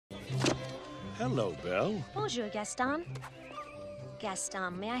Hello, Belle. Bonjour, Gaston.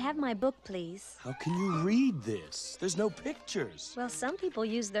 Gaston, may I have my book, please? How can you read this? There's no pictures. Well, some people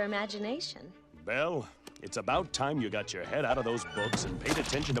use their imagination. Belle, it's about time you got your head out of those books and paid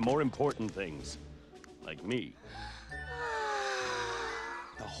attention to more important things. Like me.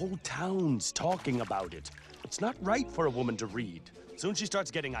 The whole town's talking about it. It's not right for a woman to read. Soon she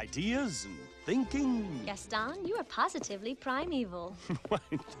starts getting ideas and thinking. Gaston, you are positively primeval. Why,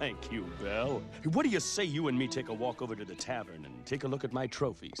 thank you, Belle. What do you say you and me take a walk over to the tavern and take a look at my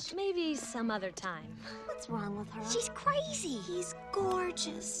trophies? Maybe some other time. What's wrong with her? She's crazy. He's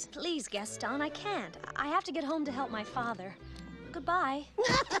gorgeous. Please, Gaston, I can't. I have to get home to help my father. Goodbye.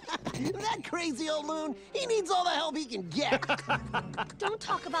 That crazy old loon, he needs all the help he can get. Don't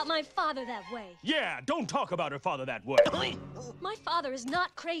talk about my father that way. Yeah, don't talk about her father that way. My father is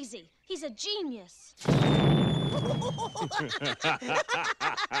not crazy. He's a genius.